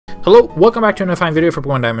Hello, welcome back to another fine video for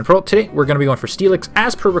Pokemon Diamond Pearl. Today we're going to be going for Steelix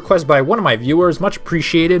as per request by one of my viewers, much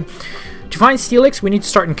appreciated. To find Steelix, we need to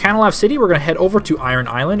start in Canalave City. We're going to head over to Iron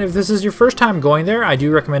Island. If this is your first time going there, I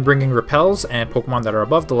do recommend bringing repels and Pokemon that are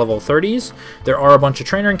above the level 30s. There are a bunch of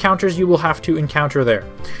trainer encounters you will have to encounter there.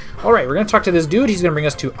 Alright, we're going to talk to this dude. He's going to bring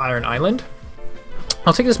us to Iron Island.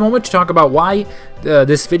 I'll take this moment to talk about why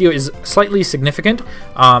this video is slightly significant.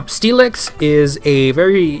 Steelix is a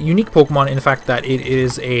very unique Pokemon in the fact that it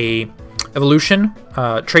is a evolution,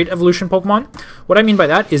 trait evolution Pokemon. What I mean by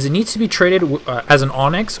that is it needs to be traded as an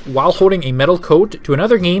Onix while holding a metal coat to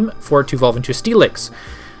another game for it to evolve into Steelix.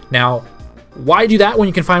 Now, why do that when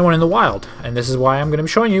you can find one in the wild? And this is why I'm going to be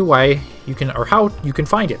showing you why you can, or how you can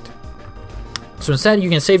find it. So instead, you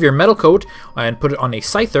can save your metal coat and put it on a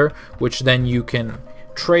Scyther, which then you can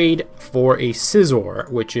trade for a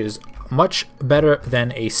Scizor, which is much better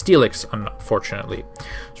than a Steelix, unfortunately.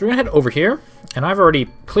 So we're gonna head over here, and I've already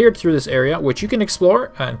cleared through this area, which you can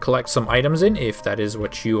explore and collect some items in if that is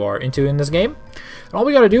what you are into in this game. And all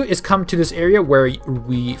we gotta do is come to this area where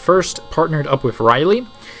we first partnered up with Riley.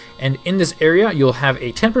 And in this area, you'll have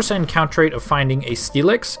a 10% encounter rate of finding a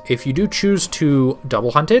Steelix. If you do choose to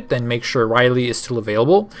double hunt it, then make sure Riley is still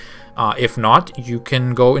available. If not, you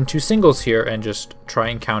can go into singles here and just try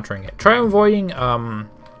encountering it. Try avoiding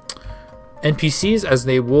NPCs as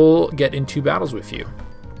they will get into battles with you.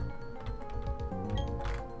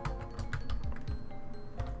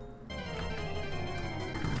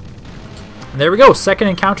 And there we go, second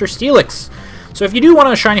encounter Steelix. So if you do want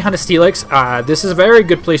to shiny hunt a Steelix, this is a very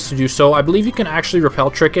good place to do so. I believe you can actually repel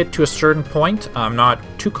trick it to a certain point. I'm not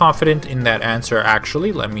too confident in that answer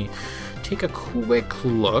actually. Let me take a quick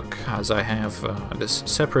look as I have this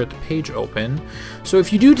separate page open. So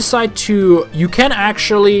if you do decide to, you can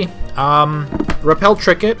actually repel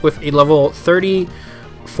trick it with a level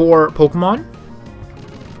 34 Pokemon.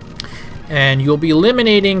 And you'll be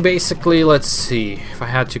eliminating basically, let's see, if I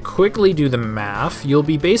had to quickly do the math, you'll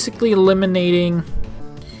be basically eliminating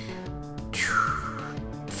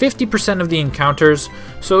 50% of the encounters,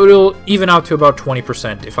 so it'll even out to about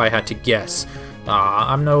 20% if I had to guess.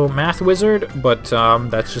 I'm no math wizard, but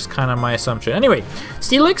that's just kind of my assumption. Anyway,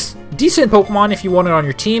 Steelix, decent Pokemon if you want it on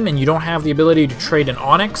your team and you don't have the ability to trade an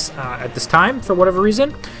Onix at this time for whatever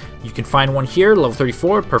reason. You can find one here, level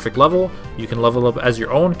 34, perfect level. You can level up as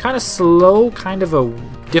your own. Kind of slow, kind of a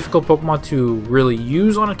difficult Pokemon to really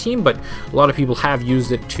use on a team, but a lot of people have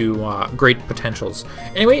used it to great potentials.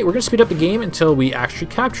 Anyway, we're going to speed up the game until we actually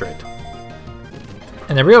capture it.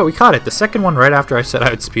 And there we go, we caught it. The second one right after I said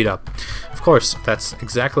I would speed up. Of course, that's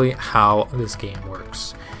exactly how this game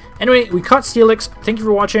works. Anyway, we caught Steelix. Thank you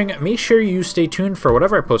for watching. Make sure you stay tuned for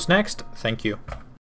whatever I post next. Thank you.